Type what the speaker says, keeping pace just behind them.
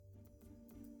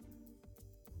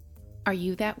Are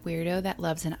you that weirdo that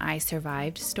loves an I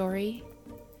survived story?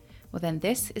 Well, then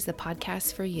this is the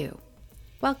podcast for you.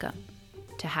 Welcome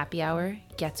to Happy Hour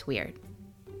Gets Weird.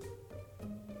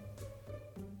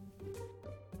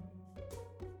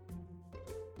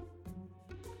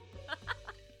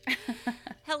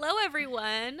 Hello,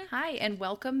 everyone. Hi, and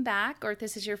welcome back, or if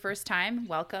this is your first time,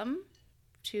 welcome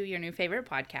to your new favorite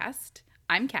podcast.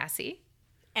 I'm Cassie.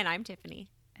 And I'm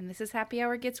Tiffany. And this is Happy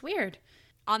Hour Gets Weird.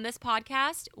 On this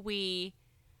podcast, we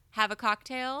have a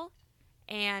cocktail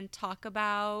and talk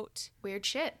about... weird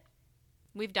shit.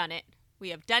 We've done it. We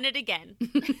have done it again.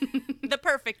 The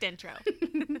perfect intro.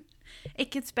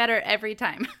 It gets better every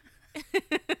time.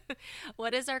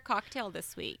 What is our cocktail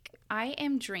this week? I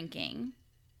am drinking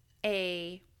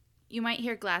you might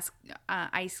hear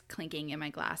ice clinking in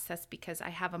my glass. That's because I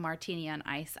have a martini on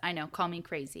ice. I know, call me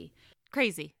crazy.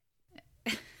 Crazy.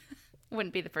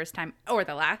 Wouldn't be the first time or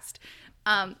the last.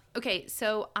 Okay,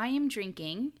 so I am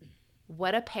drinking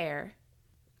What a Pair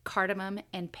cardamom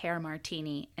and pear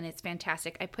martini, and it's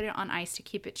fantastic. I put it on ice to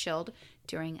keep it chilled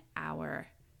during our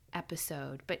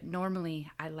episode, but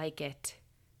normally I like it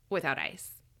without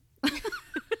ice.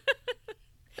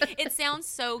 It sounds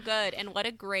so good, and what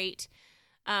a great,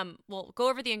 we'll go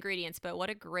over the ingredients, but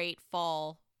what a great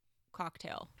fall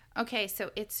cocktail. Okay, so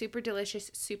it's super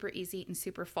delicious, super easy, and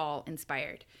super fall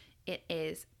inspired. It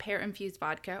is pear-infused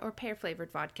vodka or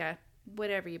pear-flavored vodka,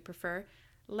 whatever you prefer,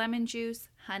 lemon juice,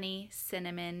 honey,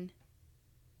 cinnamon,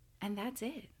 and that's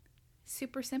it.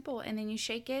 Super simple. And then you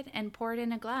shake it and pour it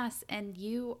in a glass, and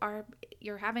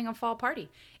you're having a fall party.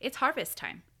 It's harvest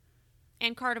time.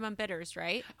 And cardamom bitters,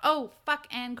 right? Oh, fuck,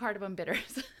 and cardamom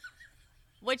bitters.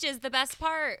 Which is the best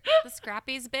part. The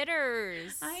Scrappy's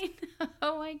bitters. I know.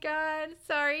 Oh, my God.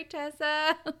 Sorry,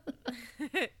 Tessa.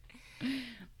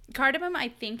 Cardamom, I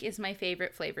think, is my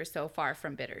favorite flavor so far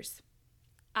from bitters.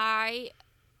 I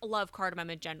love cardamom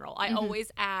in general.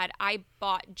 I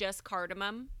bought just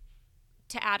cardamom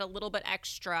to add a little bit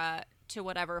extra to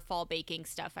whatever fall baking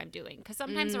stuff I'm doing. Because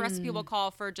sometimes the recipe will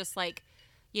call for just like,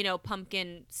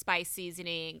 pumpkin spice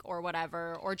seasoning or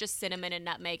whatever, or just cinnamon and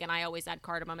nutmeg, and I always add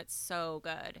cardamom. It's so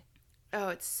good. Oh,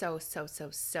 it's so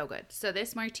good. So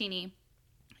this martini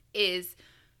is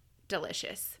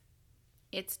delicious.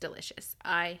 It's delicious.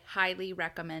 I highly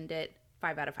recommend it.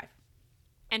 5 out of 5.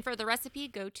 And for the recipe,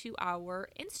 go to our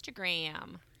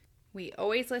Instagram. We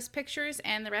always list pictures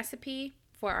and the recipe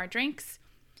for our drinks.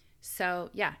 So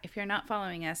yeah, if you're not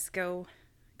following us, go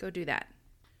do that.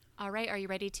 All right, are you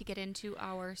ready to get into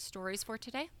our stories for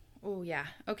today? Oh, yeah.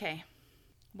 Okay.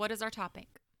 What is our topic?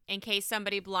 In case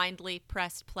somebody blindly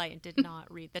pressed play and did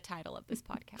not read the title of this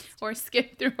podcast. Or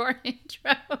skip through our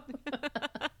intro.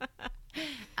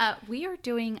 We are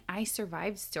doing I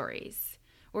Survived stories,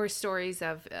 or stories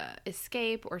of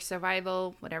escape or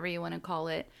survival, whatever you want to call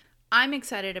it. I'm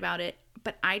excited about it,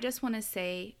 but I just want to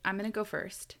say, I'm going to go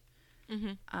first.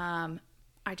 Mm-hmm.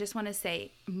 I just want to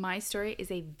say my story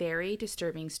is a very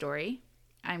disturbing story.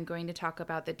 I'm going to talk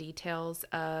about the details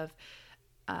of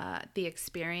the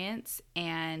experience,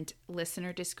 and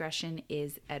listener discretion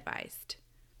is advised.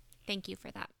 Thank you for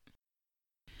that.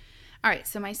 All right,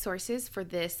 so my sources for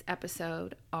this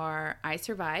episode are I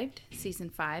Survived,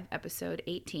 Season 5, Episode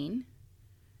 18,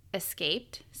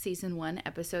 Escaped, Season 1,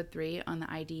 Episode 3 on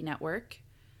the ID Network,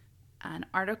 an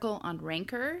article on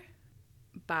Ranker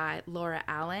by Laura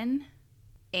Allen,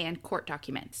 and court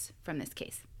documents from this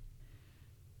case.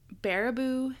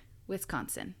 Baraboo,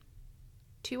 Wisconsin.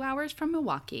 2 hours from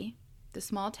Milwaukee, the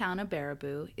small town of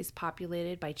Baraboo is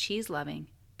populated by cheese-loving,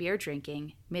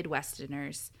 beer-drinking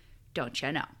Midwesterners, don't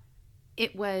you know?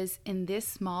 It was in this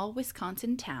small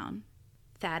Wisconsin town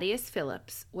Thaddeus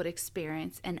Phillips would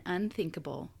experience an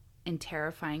unthinkable and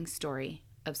terrifying story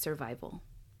of survival.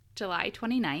 July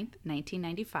 29th,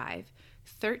 1995,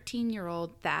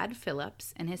 13-year-old Thad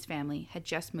Phillips and his family had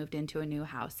just moved into a new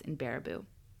house in Baraboo.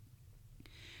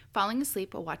 Falling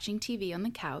asleep while watching TV on the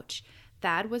couch,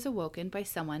 Thad was awoken by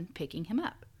someone picking him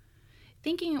up.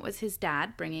 Thinking it was his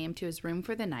dad bringing him to his room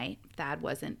for the night, Thad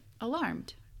wasn't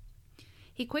alarmed.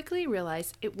 He quickly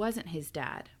realized it wasn't his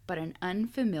dad, but an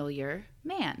unfamiliar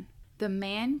man. The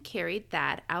man carried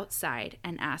Thad outside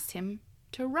and asked him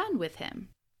to run with him.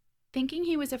 Thinking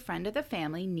he was a friend of the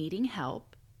family needing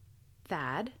help,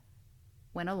 Thad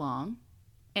went along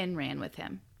and ran with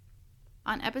him.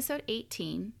 On episode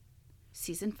 18,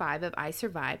 season 5 of I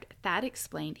Survived, Thad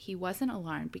explained he wasn't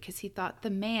alarmed because he thought the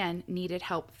man needed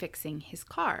help fixing his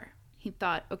car. He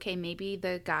thought, okay, maybe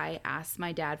the guy asked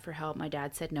my dad for help. My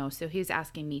dad said no, so he was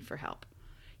asking me for help.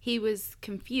 He was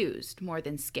confused more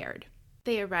than scared.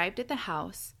 They arrived at the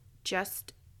house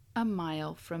just a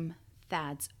mile from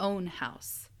Thad's own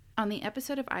house. On the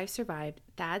episode of I Survived,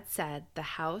 Thad said the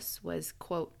house was,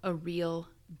 quote, a real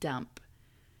dump.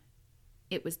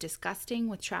 It was disgusting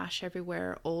with trash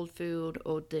everywhere, old food,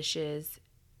 old dishes.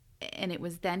 And it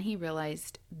was then he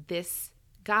realized this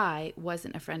guy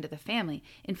wasn't a friend of the family.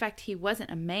 In fact, he wasn't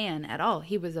a man at all.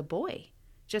 He was a boy,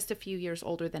 just a few years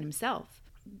older than himself.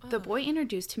 The boy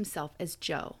introduced himself as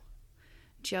Joe.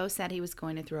 Joe said he was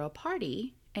going to throw a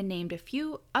party and named a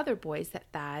few other boys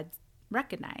that Thad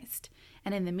recognized.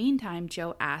 And in the meantime,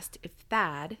 Joe asked if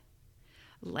Thad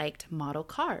liked model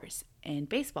cars and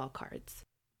baseball cards.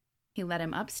 He led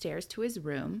him upstairs to his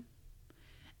room,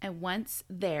 and once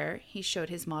there, he showed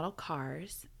his model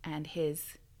cars and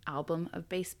his album of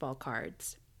baseball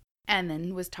cards, and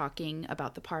then was talking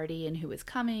about the party and who was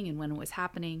coming and when it was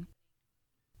happening.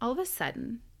 All of a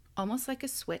sudden, almost like a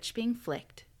switch being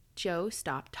flicked, Joe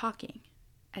stopped talking.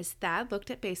 As Thad looked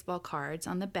at baseball cards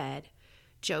on the bed,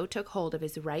 Joe took hold of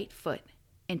his right foot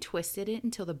and twisted it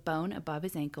until the bone above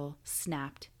his ankle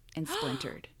snapped and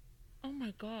splintered. Oh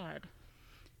my God.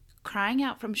 Crying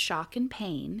out from shock and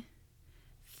pain,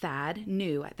 Thad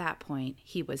knew at that point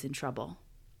he was in trouble.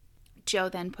 Joe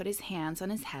then put his hands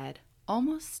on his head,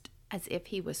 almost as if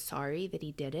he was sorry that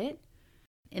he did it.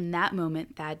 In that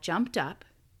moment, Thad jumped up,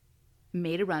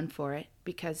 made a run for it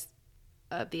because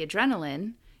of the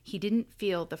adrenaline. He didn't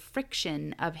feel the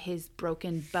friction of his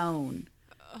broken bone.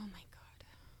 Oh my God.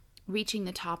 Reaching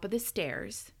the top of the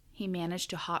stairs, he managed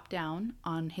to hop down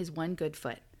on his one good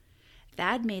foot.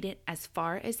 Thad made it as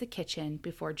far as the kitchen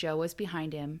before Joe was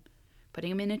behind him,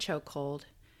 putting him in a chokehold,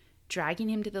 dragging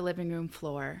him to the living room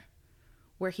floor,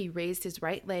 where he raised his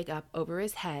right leg up over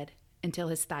his head until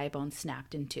his thigh bone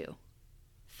snapped in two.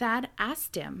 Thad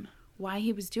asked him why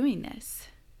he was doing this,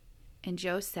 and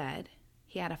Joe said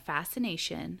he had a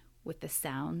fascination with the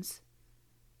sounds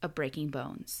of breaking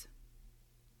bones.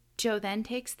 Joe then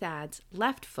takes Thad's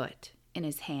left foot in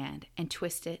his hand and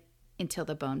twists it until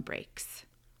the bone breaks.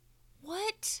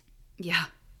 What? Yeah.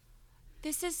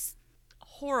 This is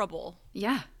horrible.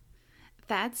 Yeah.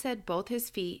 Thad said both his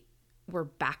feet were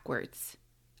backwards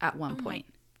at one point.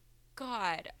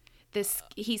 God.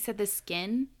 He said the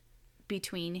skin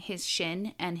between his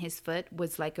shin and his foot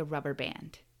was like a rubber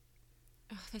band.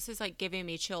 Ugh, this is like giving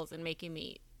me chills and making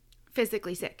me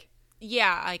physically sick.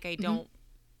 Yeah, like I don't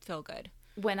feel good.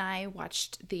 When I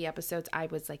watched the episodes, I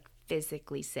was like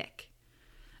physically sick.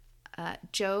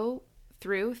 Joe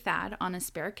threw Thad on a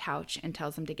spare couch and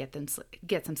tells him to get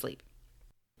some sleep.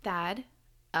 Thad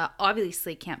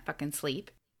obviously can't fucking sleep.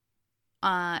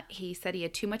 He said he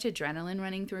had too much adrenaline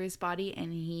running through his body,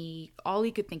 and all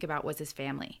he could think about was his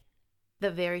family.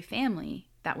 The very family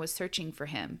that was searching for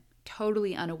him,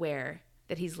 totally unaware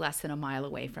that he's less than a mile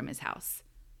away from his house.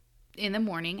 In the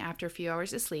morning, after a few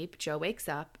hours of sleep, Joe wakes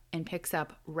up and picks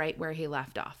up right where he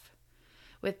left off.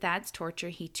 With Thad's torture,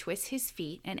 he twists his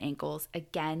feet and ankles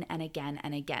again and again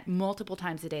and again, multiple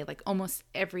times a day, like almost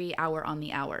every hour on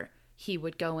the hour. He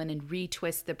would go in and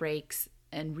retwist the breaks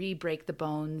and re-break the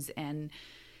bones. And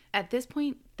at this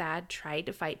point, Thad tried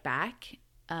to fight back.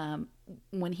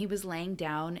 When he was laying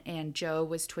down and Joe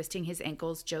was twisting his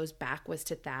ankles, Joe's back was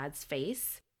to Thad's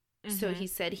face. Mm-hmm. So he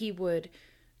said he would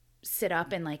sit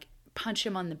up and like punch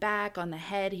him on the back, on the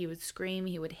head. He would scream,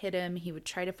 he would hit him, he would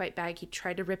try to fight back, he'd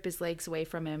try to rip his legs away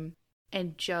from him.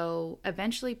 And Joe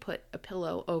eventually put a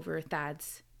pillow over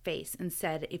Thad's face and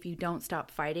said, if you don't stop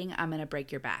fighting, I'm going to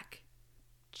break your back.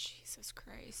 Jesus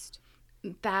Christ.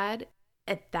 Thad,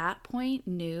 at that point,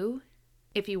 knew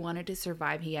if he wanted to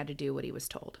survive, he had to do what he was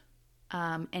told.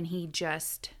 And he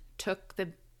just took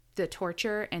the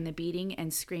torture and the beating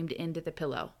and screamed into the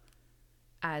pillow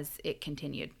as it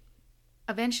continued.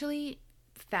 Eventually,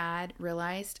 Thad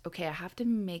realized, okay, I have to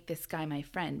make this guy my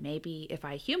friend. Maybe if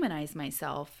I humanize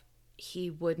myself, he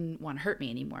wouldn't want to hurt me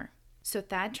anymore. So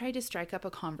Thad tried to strike up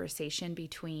a conversation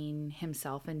between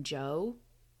himself and Joe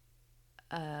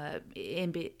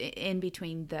in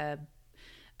between the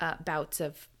bouts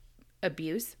of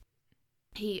abuse.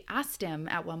 He asked him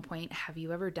at one point, have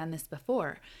you ever done this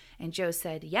before? And Joe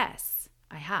said, yes,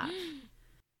 I have.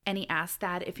 And he asked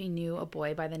Thad if he knew a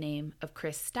boy by the name of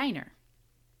Chris Steiner.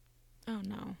 Oh,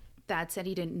 no. Thad said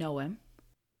he didn't know him.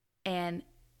 And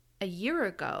a year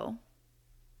ago,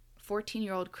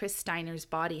 14-year-old Chris Steiner's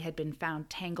body had been found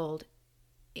tangled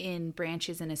in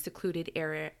branches in a secluded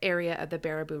area of the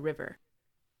Baraboo River.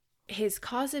 His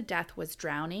cause of death was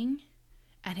drowning,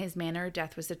 and his manner of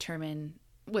death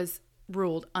was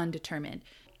ruled undetermined.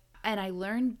 And I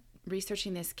learned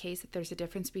researching this case that there's a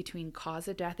difference between cause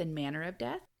of death and manner of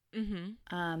death.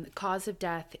 Mm-hmm. Cause of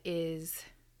death is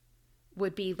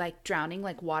would be like drowning,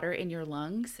 like water in your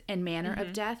lungs. And manner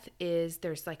of death is,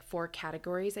 there's like 4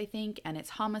 categories, I think. And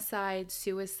it's homicide,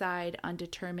 suicide,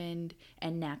 undetermined,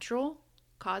 and natural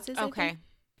causes, I think.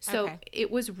 So it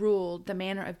was ruled, the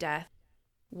manner of death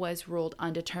was ruled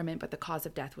undetermined, but the cause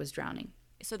of death was drowning.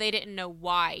 So they didn't know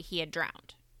why he had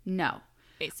drowned. No.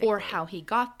 Basically. Or how he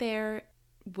got there.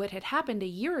 What had happened a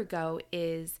year ago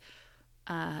is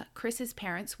Chris's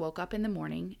parents woke up in the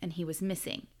morning and he was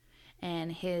missing.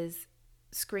 And his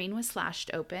screen was slashed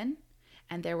open,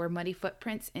 and there were muddy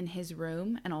footprints in his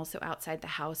room and also outside the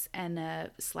house, and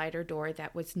a slider door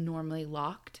that was normally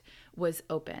locked was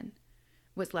open,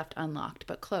 was left unlocked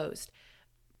but closed.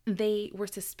 They were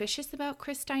suspicious about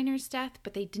Chris Steiner's death,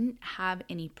 but they didn't have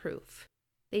any proof.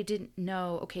 They didn't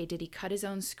know, okay, did he cut his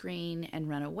own screen and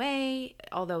run away?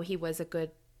 Although he was a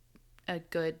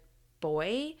good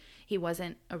boy, he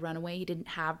wasn't a runaway. He didn't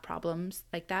have problems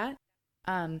like that.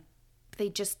 They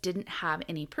just didn't have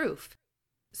any proof.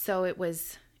 So it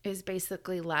was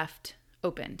basically left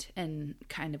opened and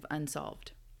kind of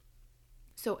unsolved.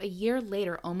 So a year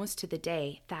later, almost to the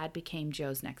day, Thad became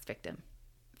Joe's next victim.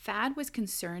 Thad was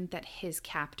concerned that his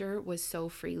captor was so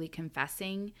freely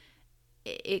confessing,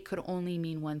 it could only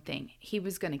mean one thing. He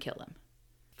was going to kill him.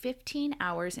 15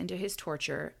 hours into his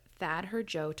torture, Thad heard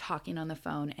Joe talking on the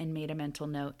phone and made a mental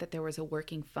note that there was a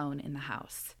working phone in the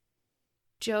house.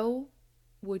 Joe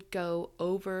would go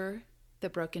over the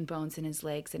broken bones in his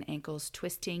legs and ankles,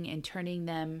 twisting and turning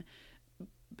them,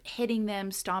 hitting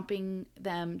them, stomping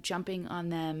them, jumping on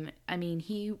them. I mean,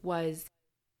 he's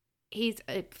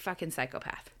a fucking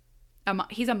psychopath.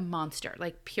 He's a monster,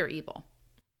 like pure evil.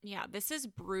 Yeah, this is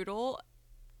brutal.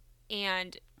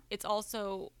 And it's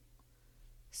also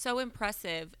so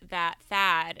impressive that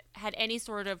Thad had any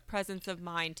sort of presence of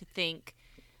mind to think,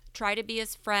 try to be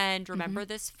his friend, remember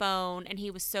this phone. And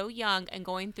he was so young and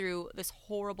going through this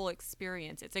horrible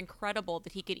experience. It's incredible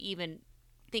that he could even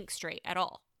think straight at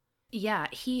all. Yeah,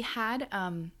 he had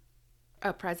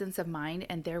a presence of mind.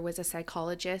 And there was a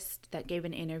psychologist that gave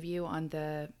an interview on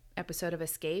the episode of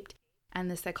Escaped. And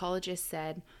the psychologist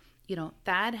said, you know,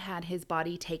 Thad had his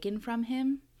body taken from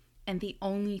him. And the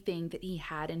only thing that he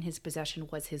had in his possession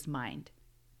was his mind.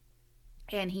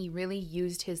 And he really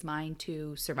used his mind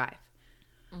to survive.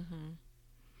 Mm-hmm.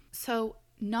 So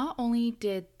not only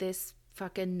did this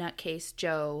fucking nutcase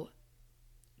Joe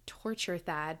torture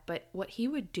Thad, but what he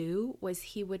would do was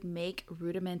he would make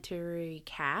rudimentary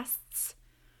casts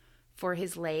for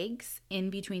his legs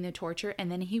in between the torture,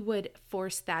 and then he would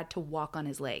force Thad to walk on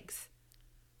his legs.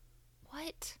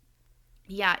 What?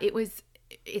 Yeah,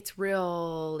 it's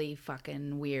really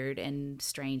fucking weird and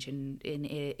strange, and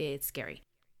it's scary.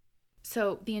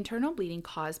 So the internal bleeding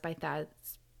caused by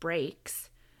Thad's breaks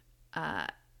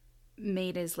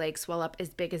made his legs swell up as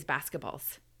big as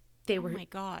basketballs. They were, oh my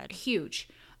God, huge.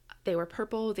 They were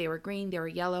purple, they were green, they were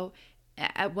yellow.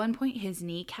 At one point, his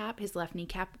left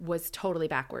kneecap was totally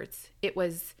backwards. It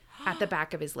was at the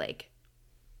back of his leg.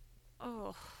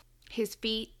 Oh. His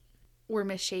feet were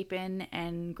misshapen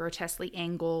and grotesquely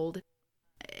angled.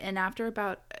 And after a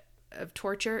bout of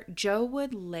torture, Joe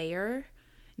would layer.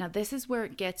 Now, this is where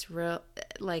it gets real,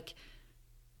 like,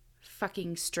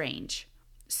 fucking strange.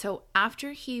 So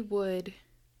after he would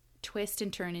twist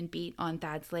and turn and beat on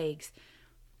Thad's legs,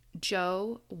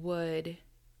 Joe would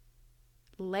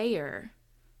layer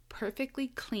perfectly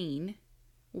clean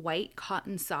white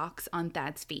cotton socks on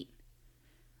Thad's feet.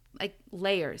 Like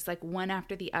layers, like one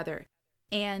after the other.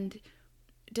 And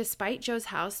despite Joe's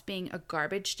house being a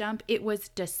garbage dump, it was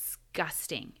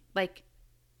disgusting. Like,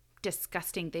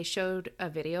 disgusting. They showed a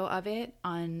video of it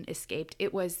on Escaped.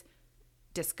 It was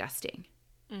disgusting.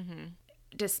 Mm-hmm.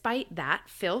 Despite that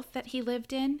filth that he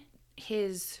lived in,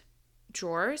 his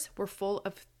drawers were full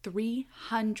of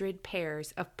 300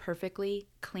 pairs of perfectly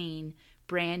clean,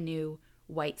 brand new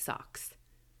white socks.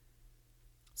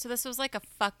 So this was like a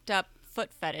fucked up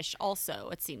foot fetish also,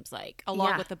 it seems like,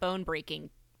 along with the bone breaking.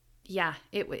 Yeah,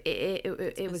 it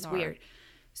was weird.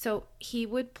 So he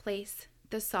would place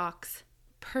the socks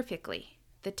perfectly.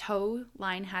 The toe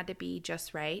line had to be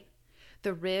just right.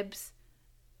 The ribs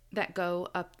that go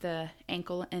up the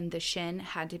ankle and the shin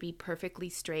had to be perfectly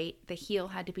straight. The heel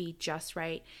had to be just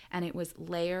right. And it was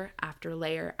layer after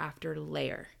layer after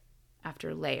layer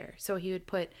after layer. So he would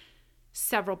put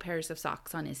several pairs of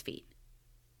socks on his feet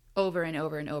over and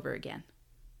over and over again.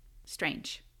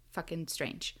 Strange. Fucking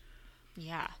strange.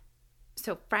 Yeah.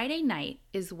 So Friday night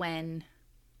is when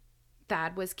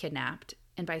Thad was kidnapped.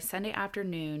 And by Sunday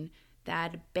afternoon,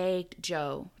 Thad begged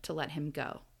Joe to let him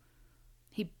go.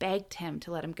 He begged him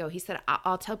to let him go. He said,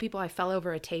 I'll tell people I fell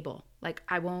over a table. Like,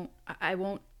 I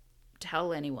won't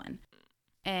tell anyone.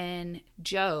 And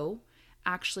Joe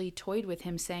actually toyed with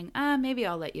him saying, maybe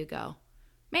I'll let you go.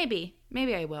 Maybe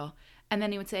I will. And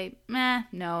then he would say,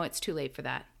 no, it's too late for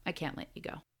that. I can't let you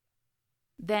go.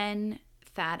 Then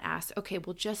Thad asked, okay,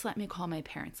 well, just let me call my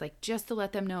parents, like just to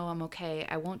let them know I'm okay.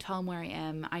 I won't tell them where I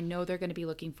am. I know they're going to be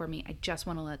looking for me. I just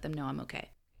want to let them know I'm okay.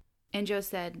 And Joe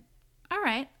said, all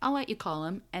right, I'll let you call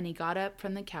him. And he got up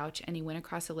from the couch and he went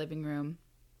across the living room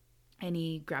and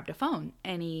he grabbed a phone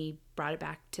and he brought it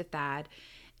back to Thad.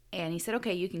 And he said,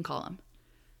 okay, you can call him.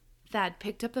 Thad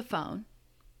picked up the phone,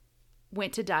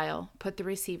 went to dial, put the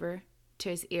receiver to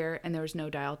his ear, and there was no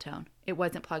dial tone. It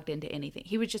wasn't plugged into anything.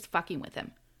 He was just fucking with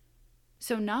him.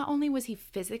 So not only was he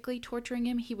physically torturing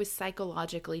him, he was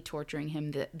psychologically torturing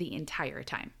him the entire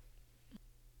time.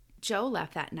 Joe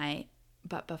left that night,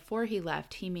 but before he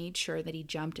left, he made sure that he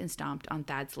jumped and stomped on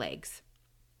Thad's legs.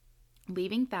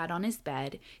 Leaving Thad on his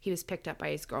bed, he was picked up by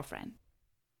his girlfriend.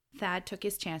 Thad took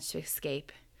his chance to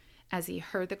escape. As he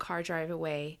heard the car drive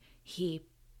away, he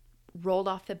rolled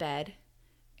off the bed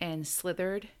and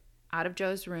slithered out of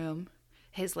Joe's room.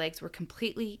 His legs were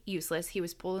completely useless. He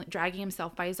was dragging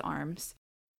himself by his arms.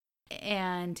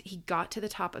 And he got to the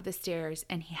top of the stairs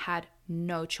and he had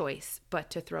no choice but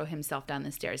to throw himself down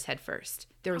the stairs head first.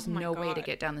 There was no way to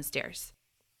get down the stairs.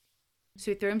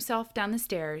 So he threw himself down the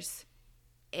stairs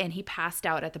and he passed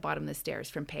out at the bottom of the stairs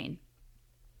from pain.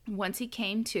 Once he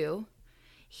came to,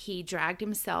 he dragged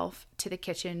himself to the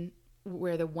kitchen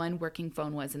where the one working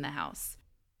phone was in the house.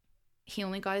 He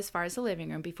only got as far as the living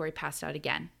room before he passed out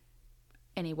again.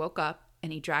 And he woke up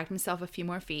and he dragged himself a few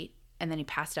more feet and then he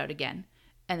passed out again.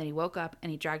 And then he woke up and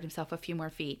he dragged himself a few more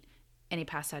feet and he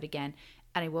passed out again.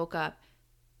 And he woke up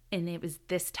and it was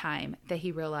this time that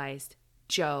he realized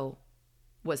Joe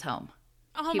was home.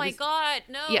 Oh my God,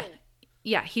 no.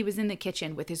 Yeah, he was in the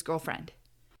kitchen with his girlfriend.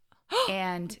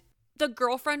 And the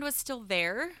girlfriend was still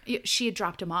there? She had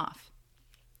dropped him off.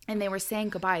 And they were saying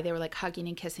goodbye. They were like hugging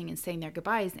and kissing and saying their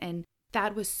goodbyes. And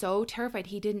Thad was so terrified.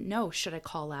 He didn't know. Should I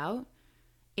call out?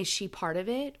 Is she part of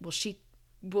it?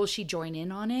 Will she join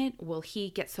in on it? Will he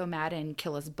get so mad and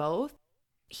kill us both?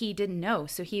 He didn't know.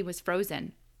 So he was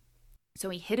frozen. So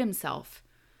he hid himself.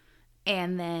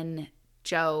 And then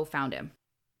Joe found him.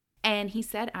 And he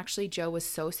said actually Joe was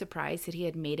so surprised that he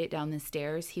had made it down the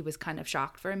stairs. He was kind of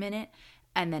shocked for a minute.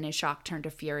 And then his shock turned to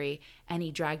fury and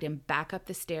he dragged him back up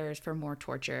the stairs for more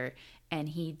torture. And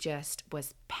he just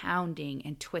was pounding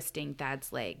and twisting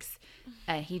Thad's legs.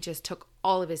 And he just took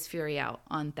all of his fury out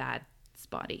on Thad's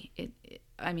body.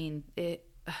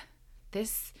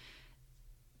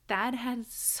 Thad had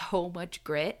so much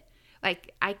grit.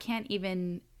 Like, I can't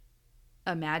even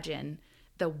imagine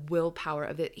the willpower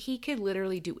of it. He could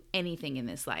literally do anything in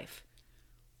this life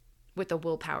with the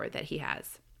willpower that he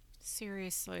has.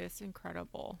 Seriously, it's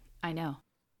incredible. I know.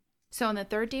 So on the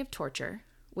third day of torture,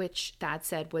 which Thad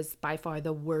said was by far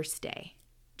the worst day,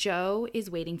 Joe is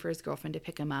waiting for his girlfriend to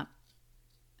pick him up,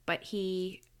 but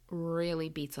he really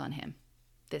beats on him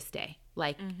this day.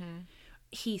 Like,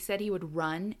 he said he would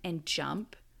run and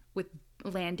jump with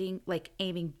landing, like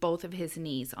aiming both of his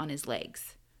knees on his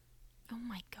legs. Oh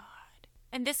my God.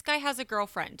 And this guy has a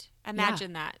girlfriend.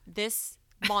 Imagine that. This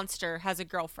monster has a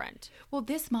girlfriend. Well,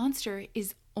 this monster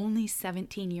is only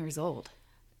 17 years old.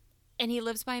 And he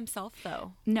lives by himself,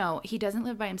 though. No, he doesn't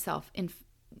live by himself. And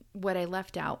what I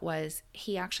left out was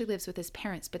he actually lives with his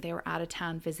parents, but they were out of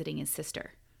town visiting his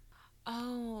sister.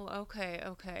 Oh,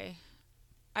 okay.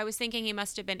 I was thinking he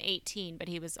must have been 18, but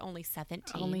he was only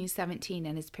 17. Only 17,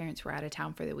 and his parents were out of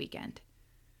town for the weekend.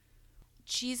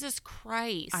 Jesus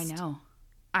Christ.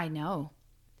 I know.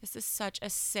 This is such a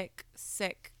sick,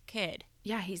 sick kid.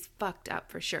 Yeah, he's fucked up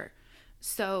for sure.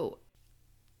 So,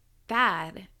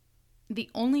 Thad, the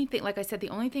only thing, like I said, the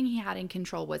only thing he had in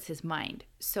control was his mind.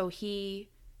 So he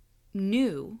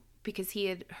knew, because he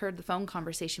had heard the phone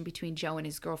conversation between Joe and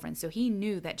his girlfriend, so he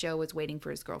knew that Joe was waiting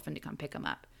for his girlfriend to come pick him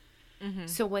up.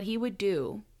 So what he would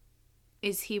do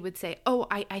is he would say, oh,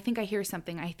 I think I hear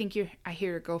something. I hear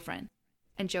your girlfriend.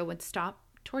 And Joe would stop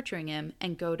torturing him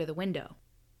and go to the window.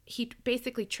 He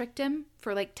basically tricked him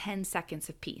for like 10 seconds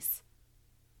of peace.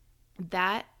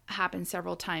 That happened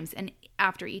several times. And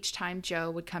after each time Joe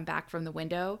would come back from the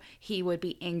window, he would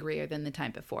be angrier than the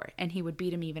time before. And he would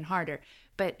beat him even harder.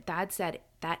 But Thad said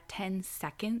that 10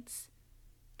 seconds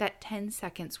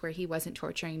where he wasn't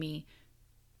torturing me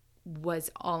was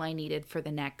all I needed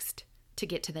to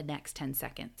get to the next 10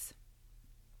 seconds.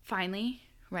 Finally,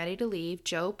 ready to leave,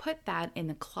 Joe put Thad in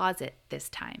the closet this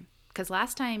time. Because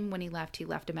last time when he left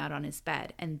him out on his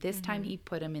bed. And this time he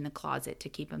put him in the closet to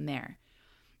keep him there.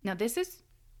 Now, this is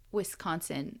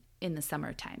Wisconsin in the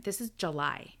summertime. This is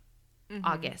July,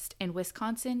 August. And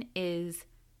Wisconsin is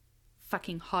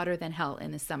fucking hotter than hell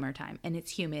in the summertime, and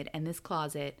it's humid, and this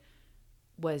closet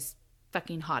was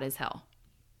fucking hot as hell.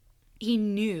 He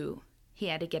knew he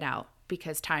had to get out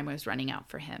because time was running out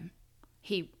for him.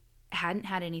 He hadn't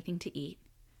had anything to eat.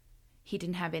 He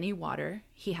didn't have any water.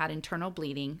 He had internal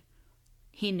bleeding.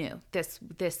 He knew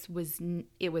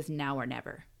it was now or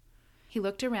never. He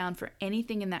looked around for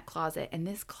anything in that closet, and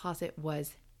this closet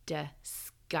was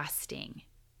disgusting.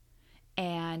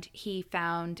 And he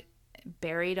found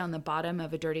buried on the bottom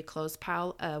of a dirty clothes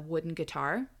pile a wooden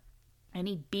guitar, and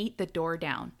he beat the door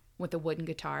down with a wooden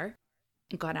guitar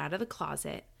and got out of the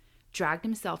closet, dragged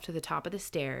himself to the top of the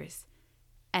stairs,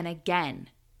 and again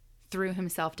threw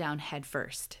himself down head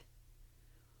first,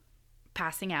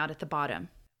 passing out at the bottom.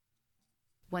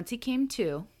 Once he came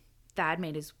to, Thad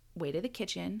made his way to the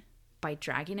kitchen by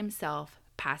dragging himself,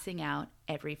 passing out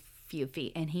every few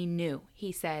feet. And he knew,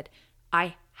 he said,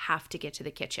 I have to get to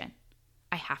the kitchen.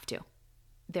 I have to.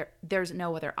 There's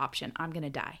no other option. I'm going to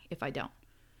die if I don't.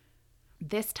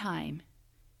 This time,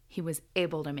 he was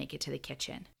able to make it to the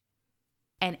kitchen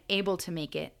and able to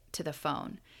make it to the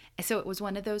phone. And so it was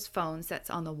one of those phones that's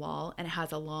on the wall and it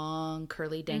has a long,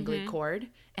 curly, dangly cord.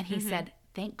 And he said,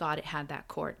 thank God it had that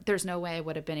cord. There's no way I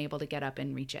would have been able to get up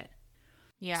and reach it.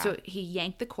 Yeah. So he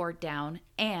yanked the cord down.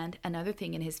 And another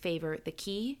thing in his favor, the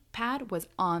keypad was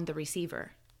on the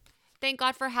receiver. Thank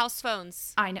God for house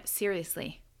phones. I know,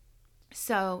 seriously.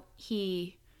 So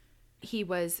he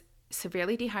was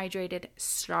severely dehydrated,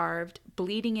 starved,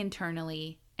 bleeding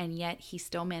internally, and yet he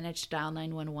still managed to dial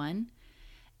 911.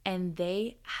 And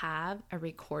they have a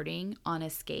recording on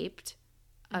Escaped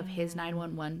of his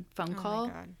 911 phone call.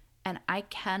 My God. And I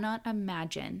cannot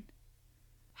imagine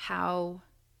how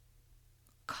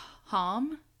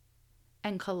calm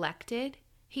and collected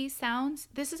he sounds.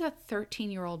 This is a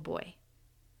 13-year-old boy.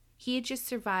 He had just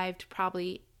survived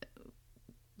probably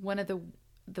one of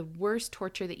the worst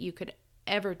torture that you could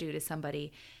ever do to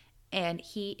somebody. And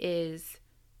he is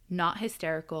not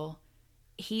hysterical.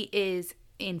 He is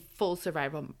in full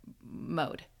survival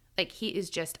mode. Like, he is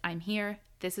just, I'm here.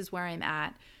 This is where I'm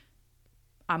at.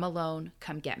 I'm alone.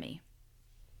 Come get me.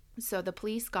 So the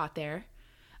police got there.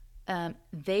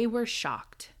 They were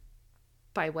shocked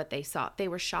by what they saw. They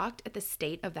were shocked at the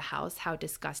state of the house, how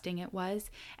disgusting it was.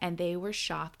 And they were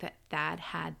shocked that Thad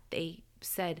had, they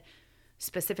said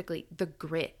specifically, the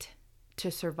grit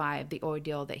to survive the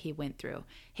ordeal that he went through.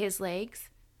 His legs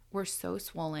were so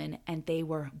swollen and they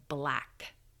were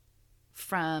black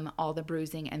from all the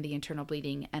bruising and the internal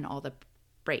bleeding and all the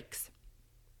breaks.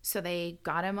 So they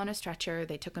got him on a stretcher.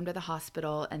 They took him to the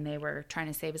hospital and they were trying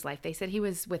to save his life. They said he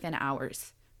was within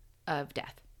hours of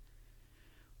death.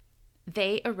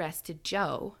 They arrested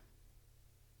Joe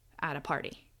at a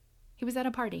party. He was at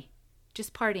a party,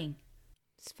 just partying.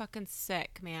 It's fucking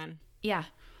sick, man. Yeah.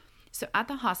 So at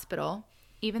the hospital,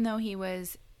 even though he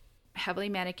was heavily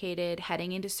medicated,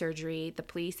 heading into surgery, the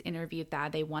police interviewed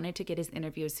Thad. They wanted to get his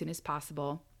interview as soon as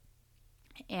possible.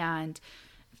 And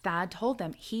Thad told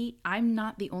them, I'm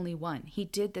not the only one. He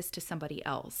did this to somebody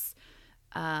else.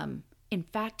 In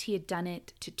fact, he had done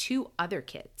it to two other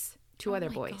kids, two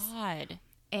other boys. God.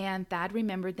 And Thad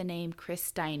remembered the name Chris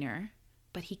Steiner,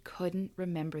 but he couldn't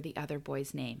remember the other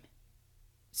boy's name.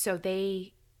 So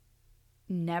they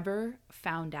never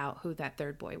found out who that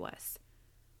third boy was.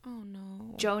 Oh,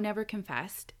 no. Joe never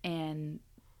confessed, and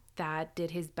Thad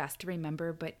did his best to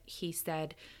remember, but he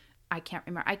said, I can't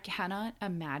remember. I cannot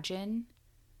imagine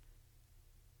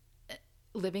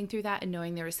living through that and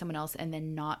knowing there was someone else and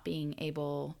then not being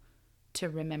able to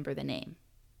remember the name.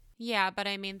 Yeah, but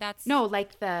I mean, that's... No,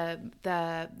 like the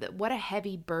what a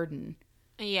heavy burden.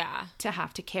 Yeah. To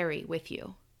have to carry with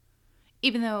you.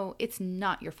 Even though it's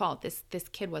not your fault. This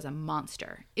kid was a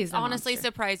monster. Honestly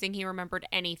surprising he remembered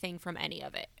anything from any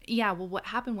of it. Yeah, well, what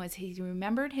happened was he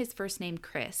remembered his first name,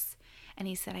 Chris. And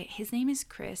he said, his name is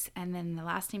Chris, and then the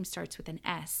last name starts with an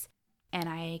S. And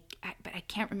but I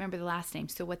can't remember the last name.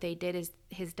 So what they did is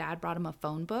his dad brought him a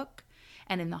phone book.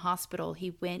 And in the hospital,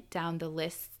 he went down the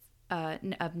list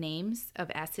of names of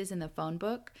S's in the phone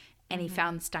book. And he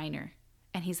found Steiner.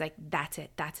 And he's like, that's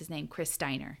it. That's his name, Chris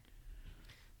Steiner.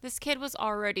 This kid was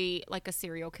already like a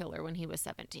serial killer when he was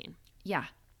 17. Yeah.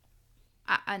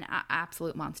 An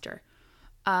absolute monster.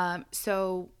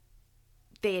 So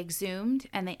they exhumed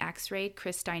and they x-rayed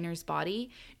Chris Steiner's body.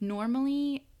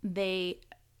 Normally,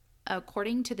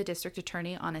 according to the district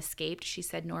attorney on Escaped, she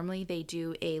said normally they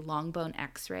do a long bone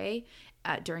x-ray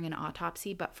during an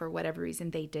autopsy, but for whatever reason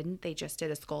they didn't. They just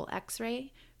did a skull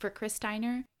x-ray for Chris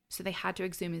Steiner. So they had to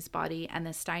exhume his body, and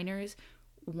the Steiners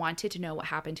wanted to know what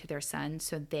happened to their son,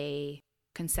 so they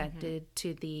consented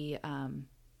to the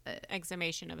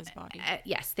exhumation of his body.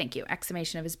 Yes, thank you.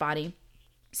 Exhumation of his body.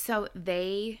 So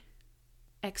they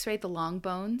x-rayed the long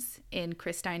bones in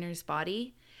Chris Steiner's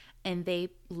body, and they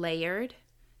layered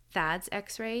Thad's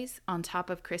x-rays on top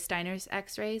of Chris Steiner's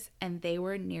x-rays, and they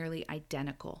were nearly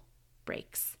identical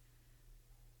breaks.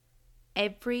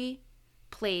 Every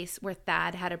place where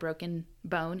Thad had a broken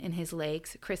bone in his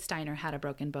legs, Chris Steiner had a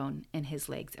broken bone in his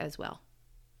legs as well.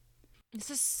 This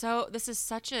is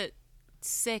such a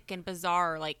sick and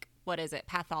bizarre, like, what is it,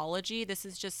 pathology? This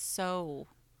is just so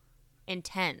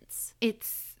intense.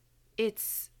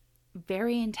 It's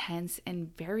very intense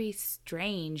and very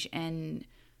strange and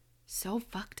so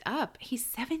fucked up. He's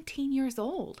 17 years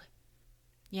old.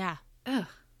 Yeah. Ugh.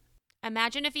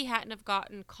 Imagine if he hadn't have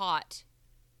gotten caught.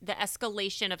 The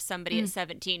escalation of somebody at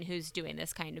 17 who's doing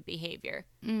this kind of behavior.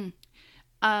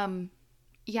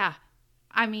 Yeah.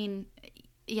 I mean,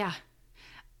 yeah.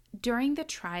 During the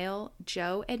trial,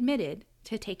 Joe admitted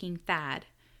to taking Thad,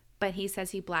 but he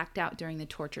says he blacked out during the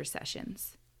torture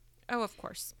sessions. Oh, of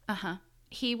course.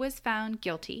 He was found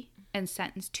guilty and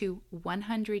sentenced to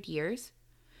 100 years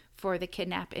for the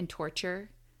kidnap and torture.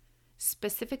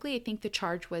 Specifically, I think the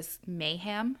charge was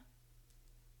mayhem.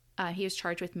 He was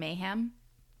charged with mayhem,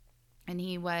 and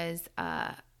he was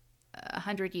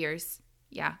 100 years.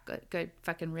 Yeah, good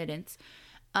fucking riddance.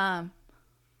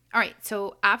 All right,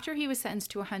 so after he was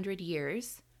sentenced to 100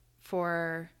 years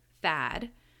for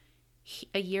Thad,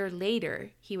 a year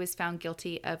later, he was found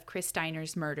guilty of Chris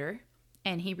Steiner's murder,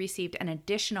 and he received an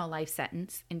additional life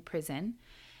sentence in prison,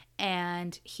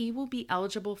 and he will be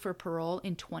eligible for parole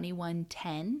in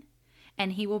 2110,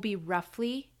 and he will be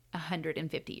roughly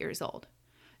 150 years old.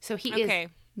 So he is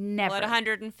never. Well, at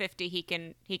 150, he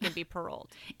can be paroled.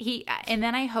 And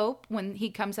then I hope when he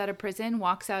comes out of prison,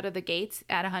 walks out of the gates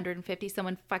at 150,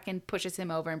 someone fucking pushes him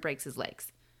over and breaks his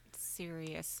legs.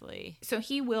 Seriously. So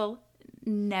he will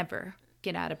never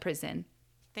get out of prison.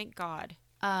 Thank God.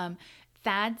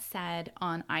 Thad said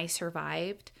on I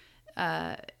Survived,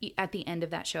 at the end of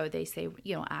that show, they say,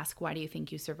 ask, why do you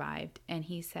think you survived? And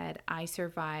he said, I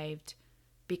survived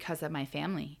because of my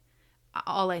family.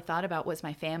 All I thought about was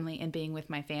my family and being with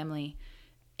my family.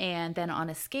 And then on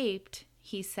Escaped,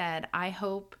 he said,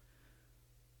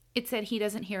 it said he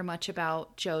doesn't hear much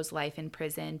about Joe's life in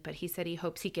prison, but he said he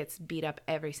hopes he gets beat up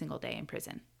every single day in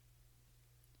prison.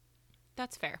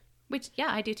 That's fair. Which, yeah,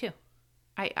 I do too.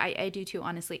 I do too,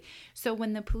 honestly. So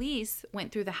when the police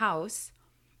went through the house,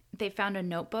 they found a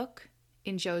notebook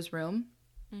in Joe's room,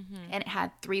 and it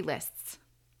had 3 lists.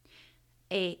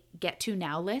 A get to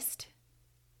now list,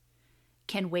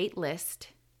 can wait list,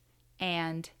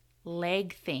 and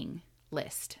leg thing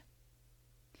list.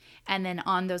 And then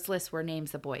on those lists were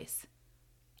names of boys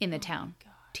in the town.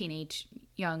 God. Teenage,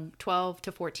 young, 12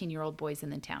 to 14-year-old boys in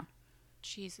the town.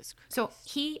 Jesus Christ. So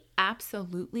he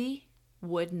absolutely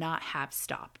would not have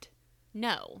stopped.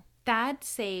 No. Thad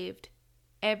saved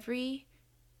every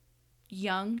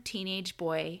young teenage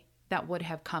boy that would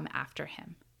have come after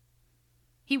him.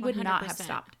 He would 100%. Not have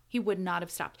stopped. He would not have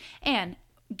stopped. And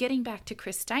getting back to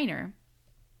Chris Steiner,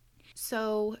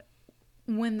 so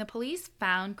when the police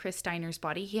found Chris Steiner's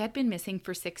body, he had been missing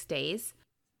for 6 days.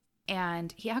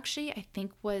 And he actually, I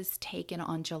think, was taken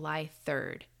on July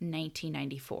 3rd,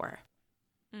 1994.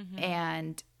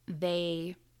 And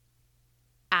they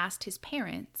asked his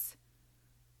parents,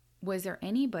 was there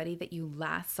anybody that you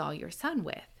last saw your son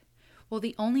with? Well,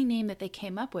 the only name that they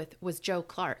came up with was Joe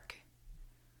Clark.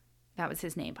 That was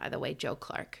his name, by the way, Joe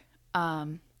Clark.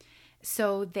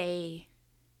 So they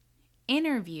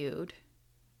interviewed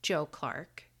Joe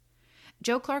Clark.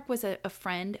 Joe Clark was a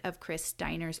friend of Chris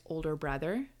Steiner's older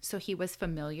brother, so he was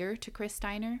familiar to Chris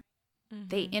Steiner.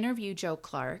 They interviewed Joe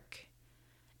Clark,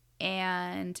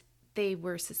 and they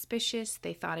were suspicious.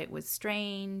 They thought it was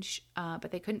strange,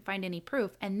 but they couldn't find any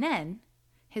proof. And then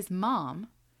his mom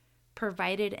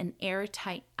provided an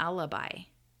airtight alibi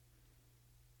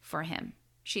for him.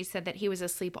 She said that he was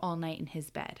asleep all night in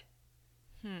his bed.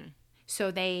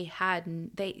 So they had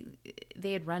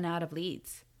run out of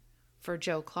leads for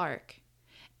Joe Clark.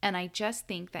 And I just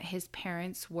think that his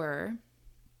parents were,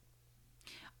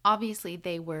 obviously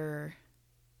they were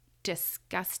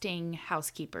disgusting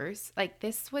housekeepers. Like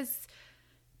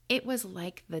it was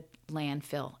like the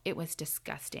landfill. It was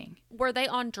disgusting. Were they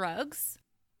on drugs?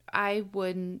 I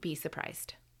wouldn't be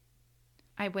surprised.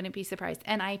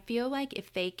 And I feel like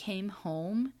if they came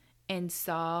home and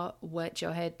saw what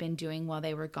Joe had been doing while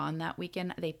they were gone that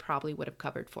weekend, they probably would have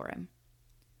covered for him.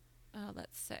 Oh,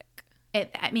 that's sick.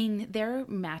 Their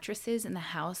mattresses in the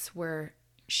house were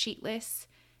sheetless.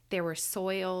 They were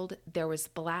soiled. There was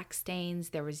black stains.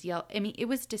 There was yellow. It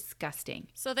was disgusting.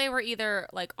 So they were either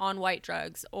like on white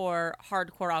drugs or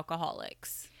hardcore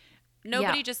alcoholics.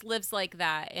 Nobody Yeah. just lives like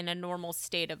that in a normal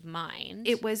state of mind.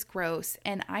 It was gross.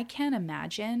 And I can't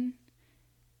imagine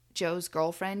Joe's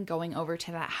girlfriend going over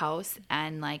to that house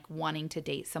and like wanting to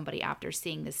date somebody after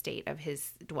seeing the state of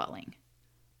his dwelling.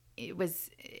 It was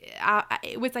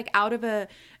like out of a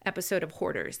episode of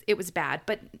Hoarders. It was bad,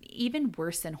 but even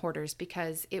worse than Hoarders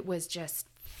because it was just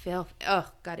filth.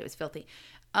 Oh God, it was filthy.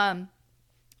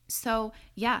 So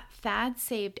yeah, Thad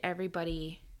saved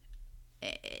everybody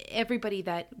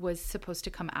that was supposed to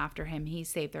come after him. He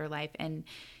saved their life, and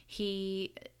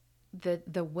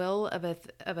the will of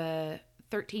a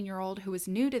 13-year-old who was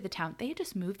new to the town. They had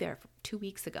just moved there 2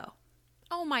 weeks ago.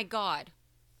 Oh my God.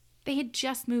 They had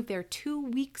just moved there 2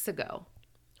 weeks ago.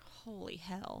 Holy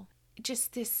hell.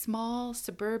 Just this small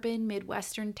suburban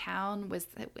Midwestern town was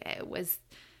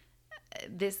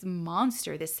this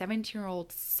monster, this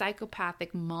 17-year-old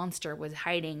psychopathic monster was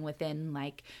hiding within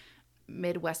like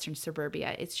Midwestern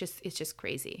suburbia. It's just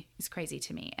crazy. It's crazy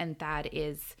to me. And that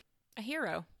is A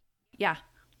hero. yeah.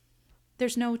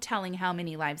 There's no telling how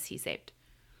many lives he saved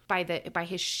by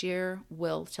his sheer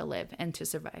will to live and to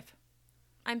survive.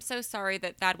 I'm so sorry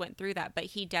that Thad went through that, but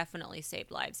he definitely saved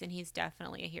lives, and he's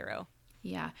definitely a hero.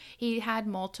 Yeah. He had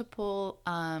multiple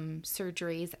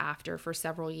surgeries after for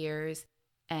several years,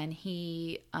 and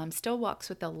he still walks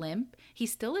with a limp. He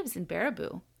still lives in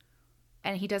Baraboo,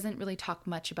 and he doesn't really talk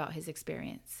much about his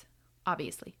experience,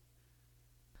 obviously.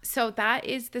 So that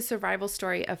is the survival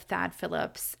story of Thad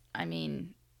Phillips. I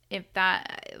mean, if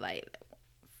that, like,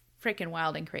 freaking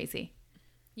wild and crazy.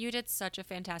 You did such a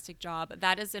fantastic job.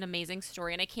 That is an amazing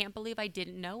story, and I can't believe I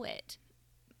didn't know it.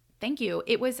 Thank you.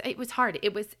 It was hard.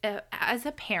 It was, as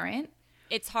a parent,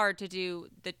 It's hard to do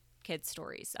the kids'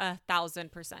 stories,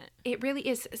 1,000%. it really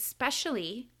is,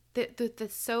 especially the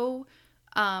so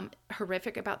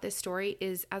horrific about this story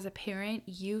is as a parent,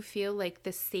 you feel like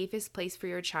the safest place for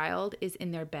your child is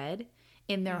in their bed,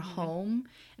 in their home.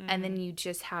 And then you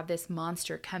just have this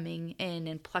monster coming in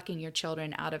and plucking your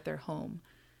children out of their home.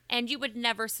 And you would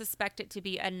never suspect it to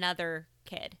be another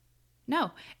kid.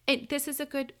 No, this is a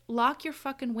good lock your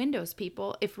fucking windows,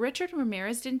 people. If Richard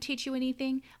Ramirez didn't teach you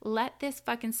anything, let this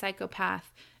fucking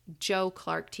psychopath Joe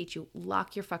Clark teach you.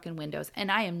 Lock your fucking windows.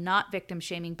 And I am not victim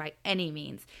shaming by any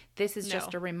means. This is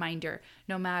just a reminder.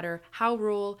 No matter how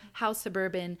rural, how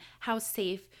suburban, how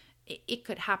safe, it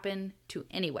could happen to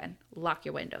anyone. Lock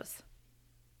your windows.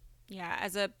 Yeah,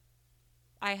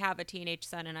 I have a teenage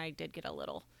son, and I did get a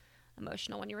little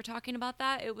emotional when you were talking about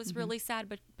that. It was really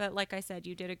sad, but like I said,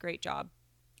 you did a great job.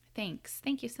 Thanks.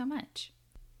 Thank you so much.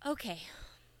 Okay.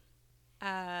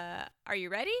 Are you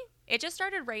ready? It just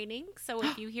started raining, so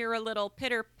if you hear a little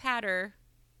pitter patter,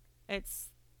 it's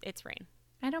rain.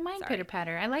 I don't mind pitter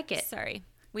patter. I like it. Sorry.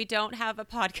 We don't have a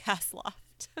podcast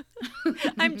loft.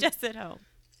 I'm just at home.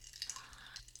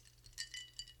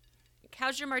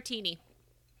 How's your martini?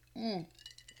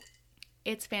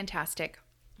 It's fantastic.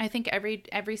 I think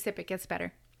every sip it gets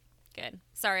better. Good.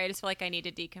 Sorry, I just feel like I need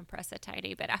to decompress a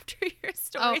tiny bit after your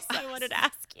story, so I wanted to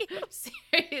ask you.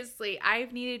 Seriously,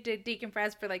 I've needed to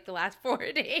decompress for like the last 4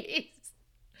 days.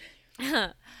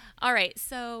 All right.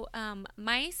 So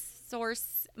my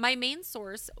main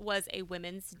source was a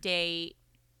womensday.com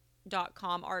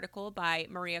article by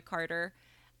Maria Carter.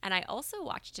 And I also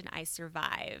watched an I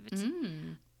Survived.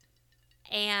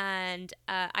 And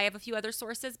I have a few other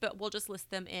sources, but we'll just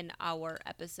list them in our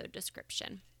episode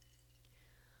description.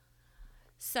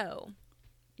 So,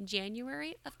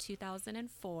 January of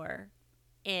 2004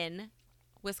 in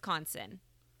Wisconsin.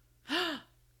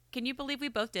 Can you believe we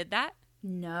both did that?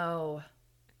 No.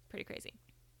 Pretty crazy.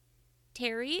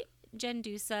 Terry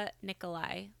Jendusa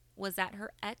Nikolai was at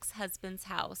her ex-husband's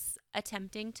house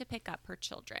attempting to pick up her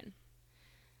children.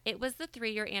 It was the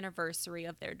 3-year anniversary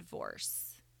of their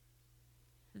divorce.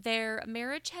 Their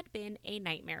marriage had been a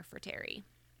nightmare for Terry.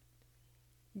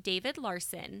 David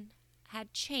Larson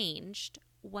had changed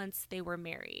once they were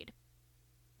married.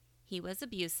 He was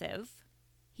abusive.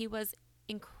 He was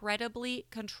incredibly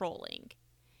controlling.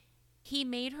 He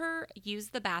made her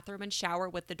use the bathroom and shower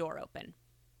with the door open.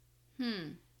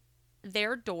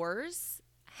 Their doors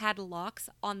had locks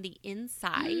on the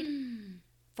inside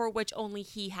for which only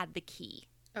he had the key.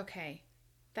 Okay.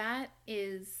 That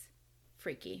is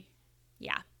freaky.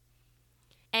 Yeah.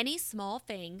 Any small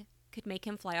thing could make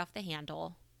him fly off the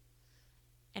handle.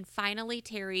 And finally,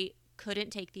 Terry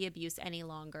couldn't take the abuse any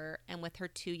longer, and with her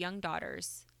 2 young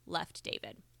daughters, left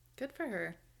David. Good for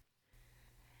her.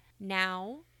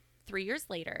 Now, 3 years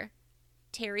later,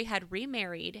 Terry had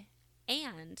remarried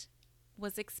and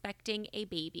was expecting a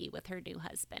baby with her new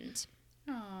husband.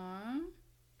 Aww.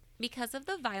 Because of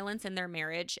the violence in their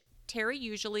marriage, Terry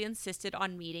usually insisted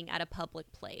on meeting at a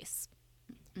public place.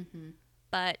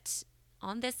 But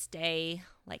on this day,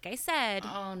 like I said,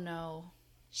 Oh, no.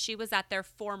 she was at their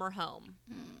former home.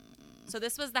 So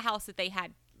this was the house that they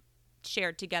had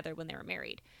shared together when they were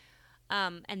married.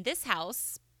 And this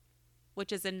house,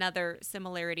 which is another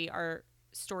similarity our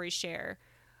stories share,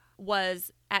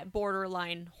 was at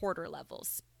borderline hoarder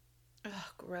levels. Ugh,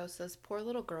 gross. Those poor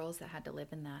little girls that had to live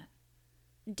in that.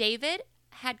 David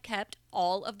had kept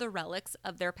all of the relics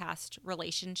of their past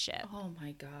relationship, Oh,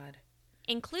 my God.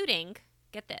 including,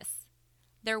 get this,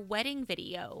 their wedding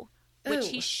video, which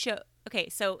he Ew. showed. Okay,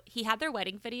 so he had their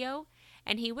wedding video,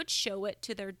 and he would show it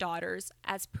to their daughters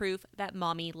as proof that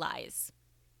mommy lies.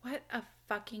 What a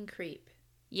fucking creep.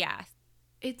 Yeah.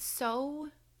 It's so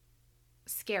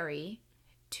scary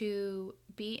to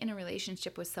be in a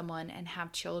relationship with someone and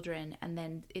have children, and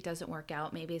then it doesn't work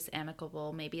out. Maybe it's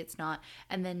amicable, maybe it's not,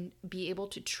 and then be able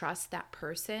to trust that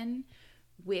person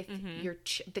with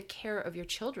the care of your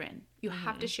children. You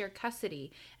have to share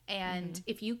custody, and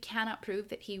if you cannot prove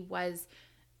that he was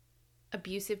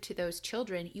abusive to those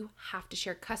children, you have to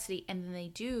share custody. And then they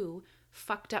do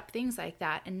fucked up things like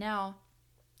that. And now,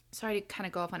 sorry to kind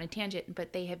of go off on a tangent,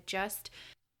 but they have just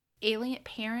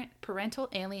parental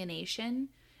alienation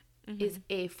is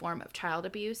a form of child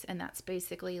abuse, and that's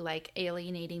basically like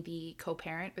alienating the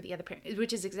co-parent or the other parent,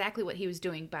 which is exactly what he was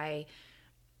doing by,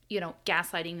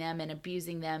 gaslighting them and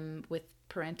abusing them with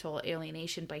parental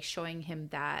alienation by showing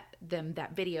them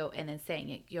that video and then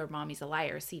saying, your mommy's a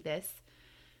liar, see this.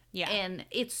 Yeah. And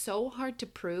it's so hard to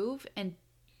prove, and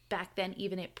back then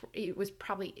even it was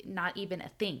probably not even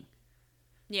a thing.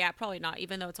 Yeah, probably not.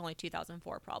 Even though it's only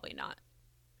 2004, probably not.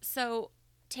 So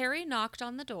Terry knocked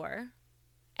on the door,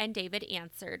 and David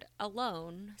answered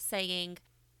alone, saying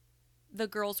the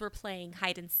girls were playing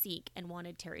hide and seek and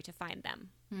wanted Terry to find them.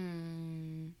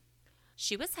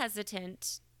 She was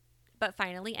hesitant, but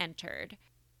finally entered.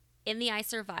 In the I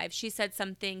Survived, she said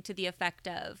something to the effect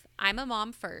of, I'm a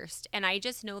mom first, and I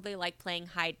just know they like playing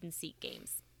hide and seek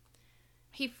games.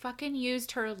 He fucking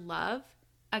used her love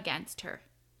against her.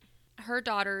 Her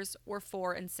daughters were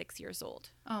 4 and 6 years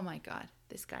old. Oh my God,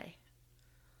 this guy.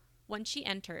 When she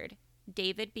entered,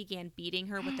 David began beating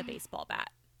her with a baseball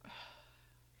bat.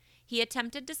 He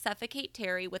attempted to suffocate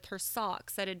Terry with her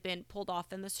socks that had been pulled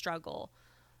off in the struggle,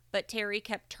 but Terry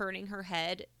kept turning her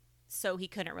head so he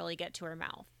couldn't really get to her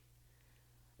mouth.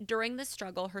 During the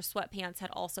struggle, her sweatpants had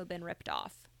also been ripped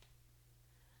off.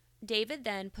 David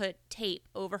then put tape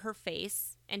over her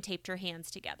face and taped her hands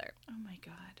together. Oh my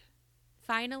God.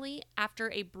 Finally,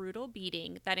 after a brutal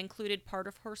beating that included part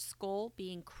of her skull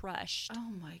being crushed,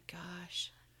 Oh my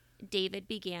gosh. David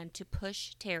began to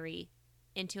push Terry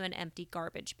into an empty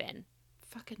garbage bin.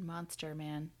 Fucking monster,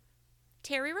 man.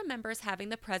 Terry remembers having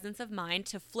the presence of mind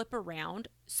to flip around,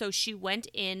 so she went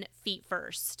in feet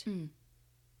first.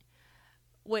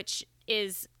 Which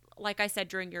is, like I said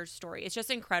during your story, it's just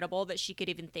incredible that she could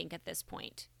even think at this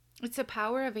point. It's the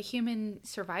power of a human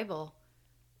survival.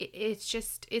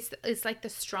 It's like the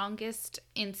strongest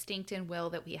instinct and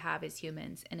will that we have as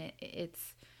humans, and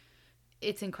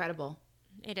it's incredible.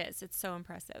 It is. It's so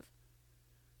impressive.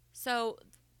 So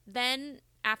then,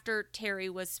 after Terry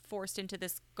was forced into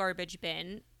this garbage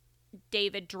bin,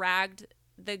 David dragged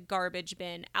the garbage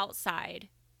bin outside,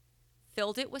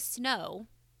 filled it with snow,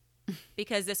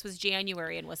 because this was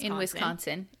January in Wisconsin. In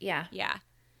Wisconsin, yeah. Yeah.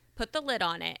 Put the lid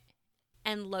on it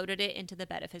and loaded it into the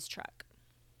bed of his truck.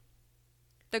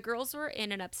 The girls were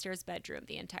in an upstairs bedroom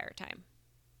the entire time.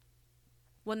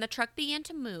 When the truck began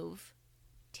to move,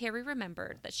 Terry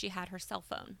remembered that she had her cell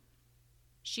phone.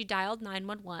 She dialed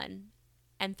 911,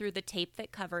 and through the tape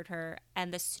that covered her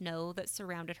and the snow that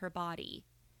surrounded her body,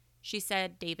 she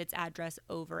said David's address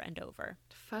over and over.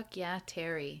 Fuck yeah,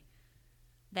 Terry.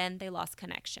 Then they lost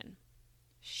connection.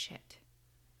 Shit.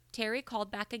 Terry called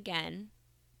back again.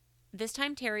 This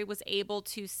time Terry was able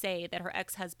to say that her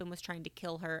ex-husband was trying to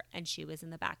kill her and she was in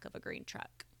the back of a green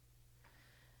truck.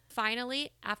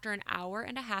 Finally, after an hour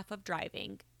and a half of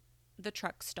driving, the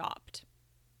truck stopped.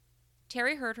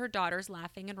 Terry heard her daughters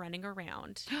laughing and running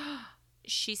around.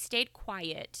 She stayed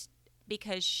quiet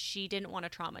because she didn't want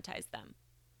to traumatize them.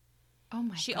 Oh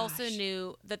my She gosh. also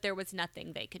knew that there was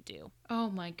nothing they could do. Oh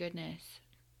my goodness.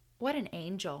 What an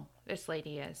angel this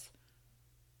lady is.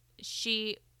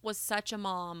 She was such a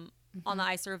mom on the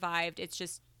I Survived. It's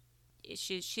just,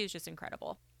 she was just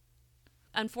incredible.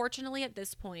 Unfortunately, at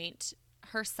this point,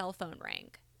 her cell phone rang.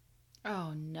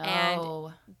 Oh no.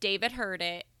 And David heard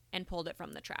it and pulled it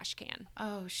from the trash can.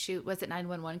 Oh shoot. Was it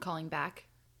 911 calling back?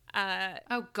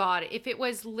 Oh God. If it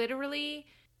was literally,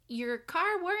 your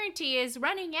car warranty is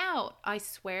running out, I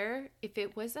swear, if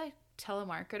it was a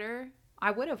telemarketer,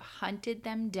 I would have hunted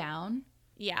them down.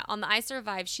 Yeah, on the I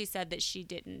Survived, she said that she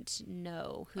didn't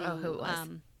know who it was.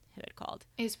 Who had called.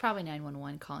 It was probably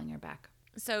 911 calling her back.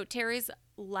 So Terry's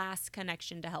last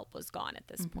connection to help was gone at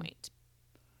this point.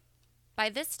 By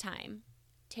this time,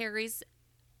 Terry's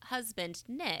husband,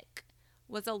 Nick,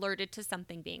 was alerted to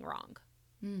something being wrong.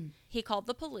 He called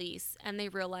the police, and they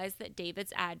realized that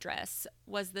David's address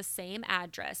was the same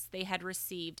address they had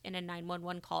received in a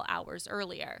 911 call hours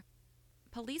earlier.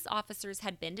 Police officers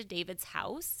had been to David's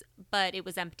house, but it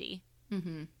was empty.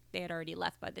 They had already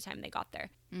left by the time they got there.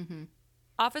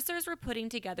 Officers were putting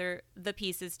together the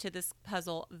pieces to this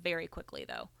puzzle very quickly,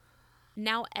 though.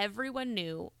 Now everyone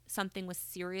knew something was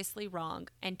seriously wrong,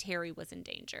 and Terry was in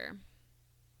danger.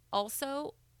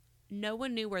 Also, no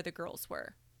one knew where the girls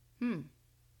were.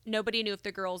 Nobody knew if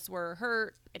the girls were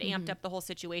hurt. It amped up the whole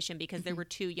situation because there were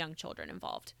 2 young children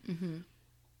involved.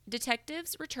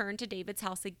 Detectives returned to David's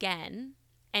house again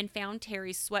and found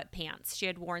Terry's sweatpants she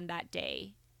had worn that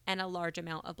day and a large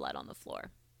amount of blood on the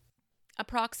floor.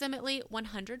 Approximately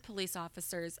 100 police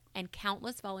officers and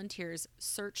countless volunteers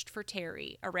searched for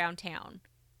Terry around town,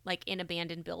 like in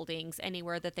abandoned buildings,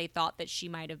 anywhere that they thought that she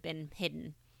might have been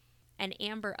hidden. An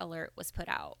Amber Alert was put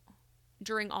out.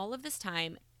 During all of this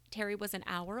time, Terry was an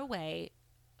hour away,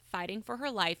 fighting for her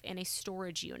life in a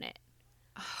storage unit,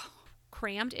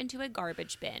 crammed into a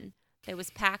garbage bin that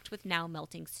was packed with now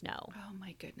melting snow. Oh,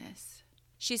 my goodness.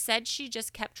 She said she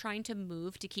just kept trying to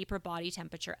move to keep her body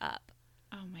temperature up.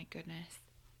 Oh, my goodness.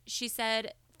 She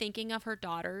said thinking of her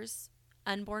daughters,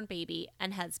 unborn baby,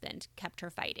 and husband kept her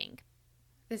fighting.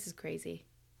 This is crazy.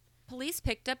 Police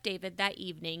picked up David that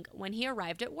evening when he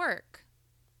arrived at work.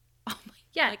 Oh, my.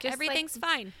 Yeah, Like, everything's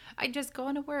fine. I just go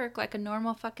into work like a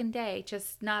normal fucking day.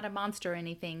 Just not a monster or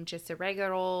anything. Just a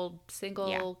regular old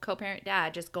single co-parent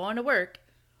dad just going to work.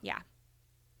 Yeah.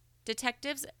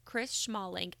 Detectives Chris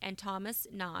Schmaling and Thomas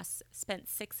Noss spent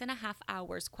 6.5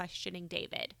 hours questioning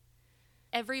David.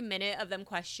 Every minute of them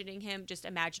questioning him, just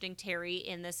imagining Terry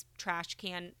in this trash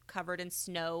can covered in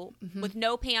snow with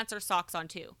no pants or socks on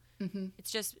too.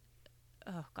 It's just,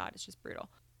 oh God, it's just brutal.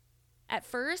 At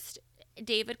first,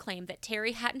 David claimed that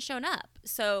Terry hadn't shown up,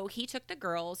 so he took the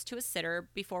girls to a sitter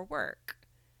before work.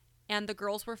 And the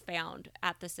girls were found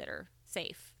at the sitter,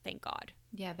 safe, thank God.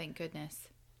 Yeah, thank goodness.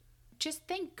 Just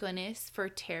thank goodness for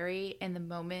Terry in the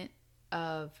moment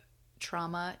of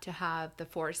trauma to have the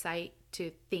foresight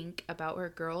to think about her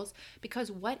girls.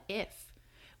 Because what if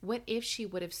she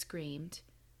would have screamed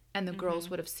and the girls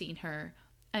would have seen her?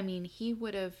 I mean, he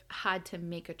would have had to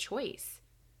make a choice.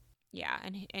 Yeah,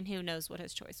 and who knows what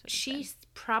his choice would have She been.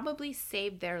 probably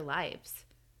saved their lives.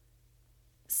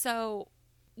 So,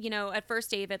 you know, at first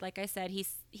David, like I said,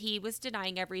 he was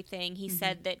denying everything. He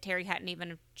said that Terry hadn't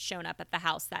even shown up at the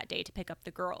house that day to pick up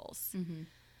the girls.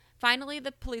 Finally,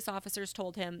 the police officers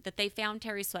told him that they found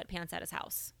Terry's sweatpants at his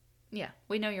house. Yeah,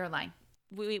 we know you're lying.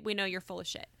 We know you're full of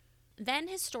shit. Then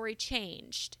his story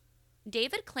changed.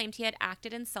 David claimed he had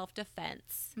acted in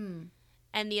self-defense,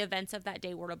 and the events of that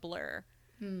day were a blur.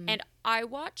 And I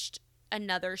watched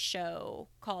another show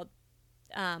called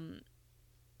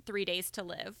 3 Days to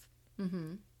Live.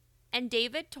 And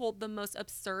David told the most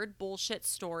absurd bullshit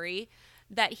story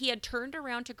that he had turned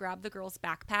around to grab the girl's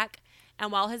backpack,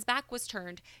 and while his back was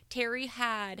turned, Terry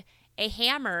had a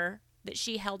hammer that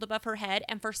she held above her head,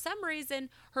 and for some reason,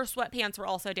 her sweatpants were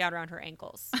also down around her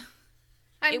ankles.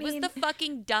 It was the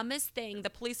fucking dumbest thing. The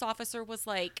police officer was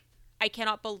like, I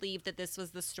cannot believe that this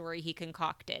was the story he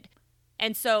concocted.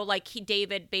 And so, like,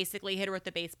 David basically hit her with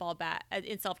the baseball bat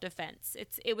in self-defense.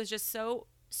 It was just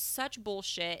such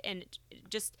bullshit, and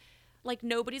just, like,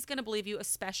 nobody's going to believe you,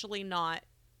 especially not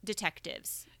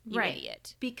detectives, you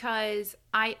idiot. Because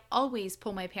I always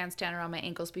pull my pants down around my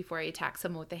ankles before I attack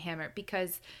someone with a hammer,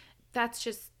 because that's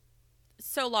just...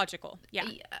 So logical, yeah.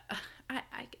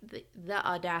 The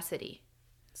audacity.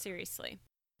 Seriously.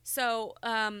 So,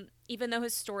 even though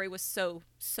his story was so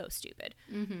stupid,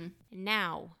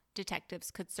 now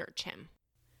detectives could search him.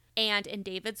 And in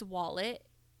David's wallet,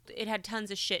 it had tons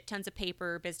of shit, tons of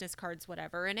paper, business cards,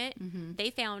 whatever in it.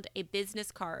 They found a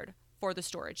business card for the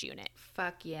storage unit.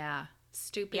 Fuck yeah.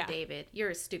 Stupid David. You're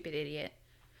a stupid idiot.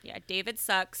 Yeah, David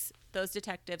sucks. Those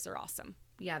detectives are awesome.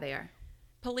 Yeah, they are.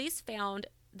 Police found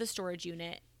the storage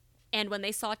unit, and when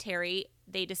they saw Terry,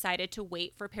 they decided to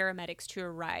wait for paramedics to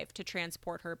arrive to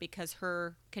transport her because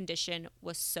her condition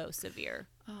was so severe.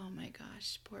 Oh my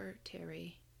gosh, poor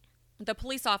Terry. The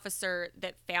police officer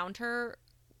that found her,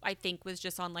 I think, was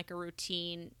just on like a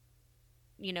routine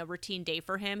day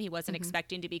for him. He wasn't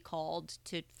expecting to be called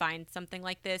to find something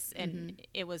like this, and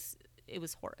it was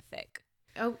horrific.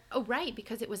 Oh, right,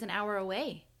 because it was an hour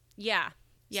away. Yeah.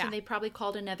 Yeah. So they probably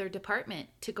called another department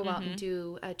to go out and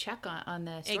do a check on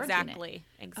the storage unit.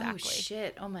 Exactly. Oh,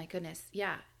 shit. Oh, my goodness.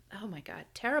 Yeah. Oh, my God.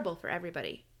 Terrible for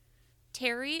everybody.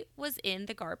 Terry was in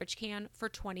the garbage can for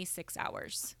 26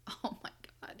 hours. Oh, my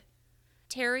God.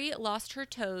 Terry lost her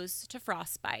toes to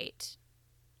frostbite.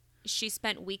 She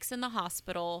spent weeks in the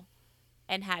hospital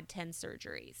and had 10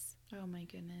 surgeries. Oh, my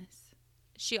goodness.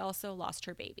 She also lost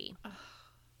her baby.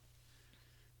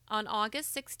 On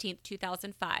August 16th,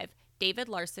 2005, David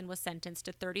Larson was sentenced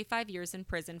to 35 years in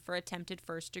prison for attempted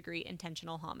first-degree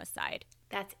intentional homicide.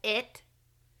 That's it?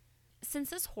 Since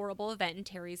this horrible event in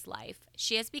Terry's life,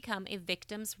 she has become a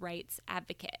victims' rights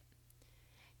advocate.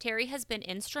 Terry has been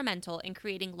instrumental in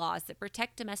creating laws that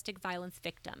protect domestic violence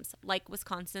victims, like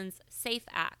Wisconsin's SAFE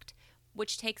Act,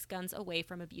 which takes guns away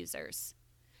from abusers.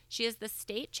 She is the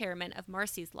state chairman of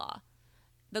Marsy's Law.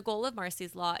 The goal of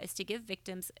Marsy's Law is to give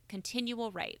victims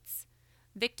continual rights.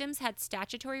 Victims had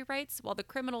statutory rights, while the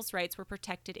criminals' rights were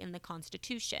protected in the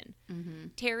Constitution.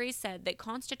 Terry said that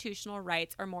constitutional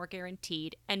rights are more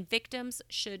guaranteed, and victims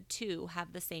should, too,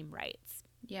 have the same rights.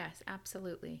 Yes,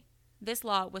 absolutely. This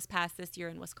law was passed this year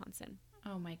in Wisconsin.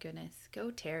 Oh, my goodness.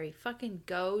 Go, Terry. Fucking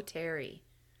go, Terry.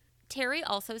 Terry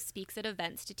also speaks at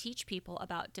events to teach people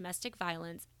about domestic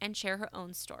violence and share her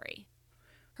own story.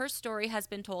 Her story has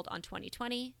been told on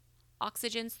 2020,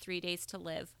 Oxygen's 3 Days to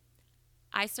Live,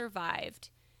 I Survived,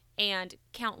 and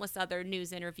countless other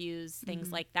news interviews,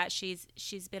 things like that.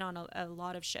 She's been on a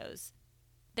lot of shows.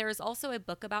 There is also a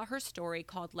book about her story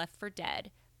called Left for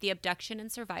Dead, The Abduction and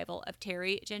Survival of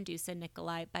Terry Jendusa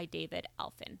Nikolai by David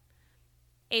Alfin.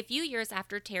 A few years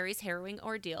after Terry's harrowing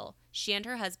ordeal, she and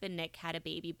her husband Nick had a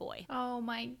baby boy. Oh,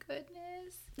 my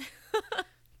goodness.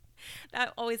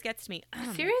 That always gets me.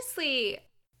 Seriously.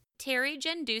 Terry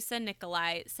Jendusa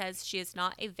Nikolai says she is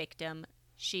not a victim.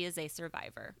 She is a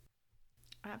survivor.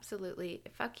 Absolutely.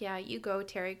 Fuck yeah. You go,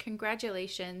 Terry.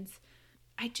 Congratulations.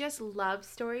 I just love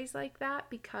stories like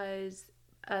that because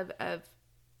of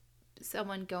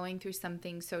someone going through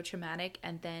something so traumatic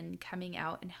and then coming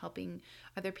out and helping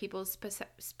other people,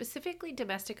 specifically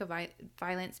domestic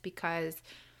violence, because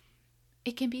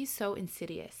it can be so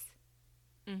insidious.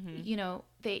 You know,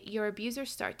 your abuser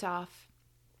starts off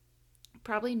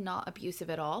probably not abusive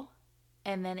at all,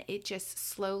 and then it just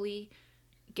slowly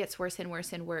gets worse and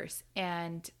worse and worse.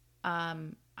 And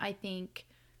I think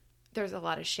there's a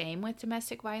lot of shame with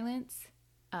domestic violence.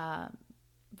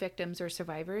 Victims or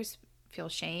survivors feel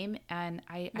shame, and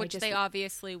Which they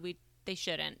obviously they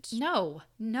shouldn't. No.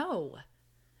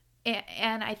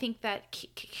 And I think that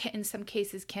in some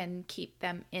cases can keep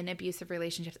them in abusive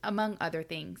relationships, among other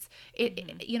things.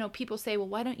 You know, people say, well,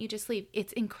 why don't you just leave?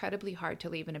 It's incredibly hard to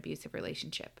leave an abusive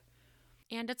relationship.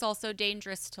 And it's also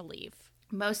dangerous to leave.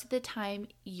 Most of the time,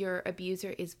 your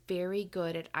abuser is very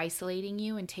good at isolating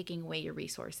you and taking away your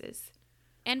resources.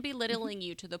 And belittling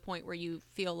you to the point where you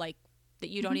feel like that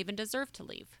you don't even deserve to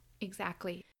leave.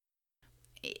 Exactly.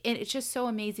 And it's just so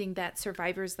amazing that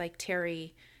survivors like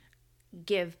Terry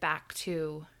give back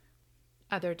to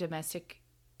other domestic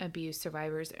abuse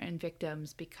survivors and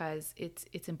victims, because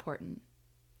it's important.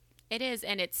 It is,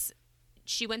 and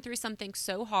she went through something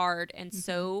so hard and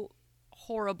so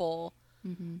horrible,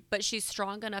 but she's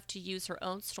strong enough to use her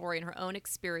own story and her own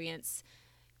experience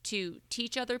to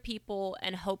teach other people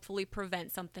and hopefully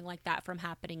prevent something like that from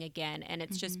happening again. And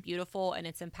it's just beautiful and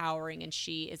it's empowering, and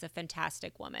she is a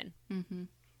fantastic woman.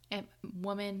 And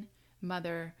woman,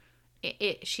 mother,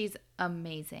 she's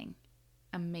amazing.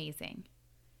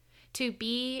 To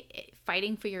be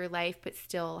fighting for your life but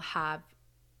still have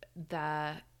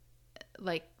the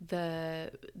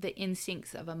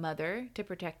instincts of a mother to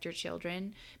protect your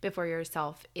children before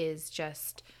yourself is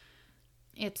just,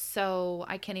 it's so,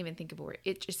 I can't even think of a word.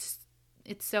 It's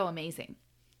so amazing.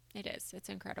 It is. It's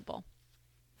incredible.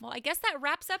 Well, I guess that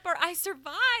wraps up our I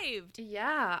Survived.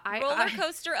 Yeah. Roller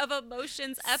coaster of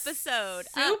emotions episode.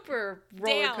 Super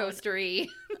roller coastery.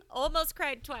 Almost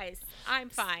cried twice. I'm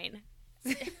fine.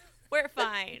 We're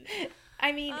fine.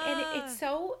 I mean, and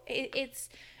it's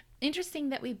interesting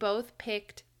that we both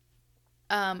picked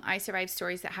I Survived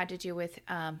stories that had to do with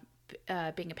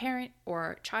being a parent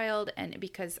or child, and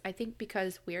because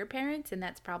we're parents, and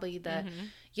that's probably the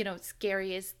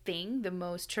scariest thing, the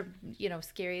most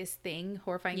scariest thing,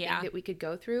 horrifying thing that we could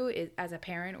go through is as a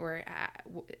parent, or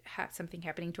have something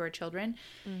happening to our children.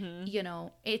 You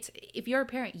know, it's, if you're a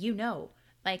parent,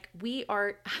 like we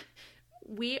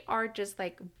are just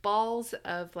like balls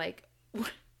of like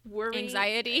worry,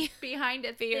 anxiety behind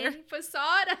a fear thin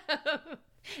facade of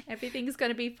everything's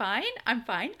gonna be fine. I'm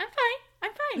fine.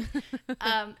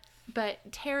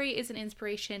 But Terry is an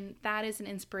inspiration. That is an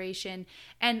inspiration.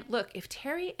 And look, if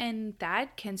Terry and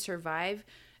Thad can survive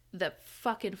the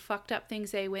fucking fucked up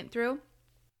things they went through,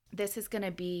 this is going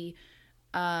to be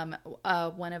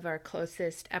one of our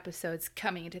closest episodes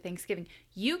coming into Thanksgiving.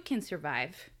 You can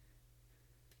survive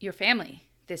your family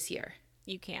this year.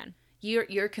 You can.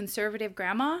 Your conservative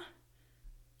grandma,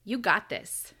 you got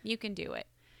this. You can do it.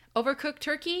 Overcooked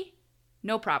turkey,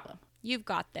 no problem. You've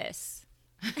got this.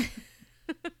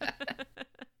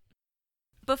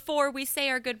 Before we say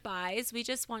our goodbyes, we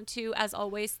just want to, as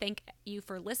always, thank you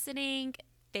for listening.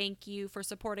 Thank you for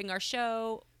supporting our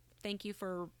show. Thank you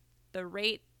for the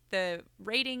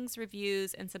ratings,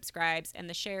 reviews, and subscribes, and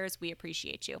the shares. We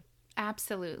appreciate you.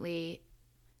 Absolutely.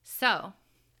 So,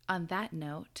 on that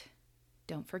note,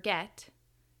 don't forget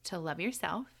to love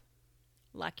yourself,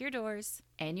 lock your doors,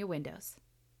 and your windows,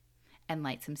 and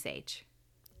light some sage.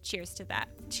 Cheers to that.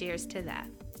 Cheers to that.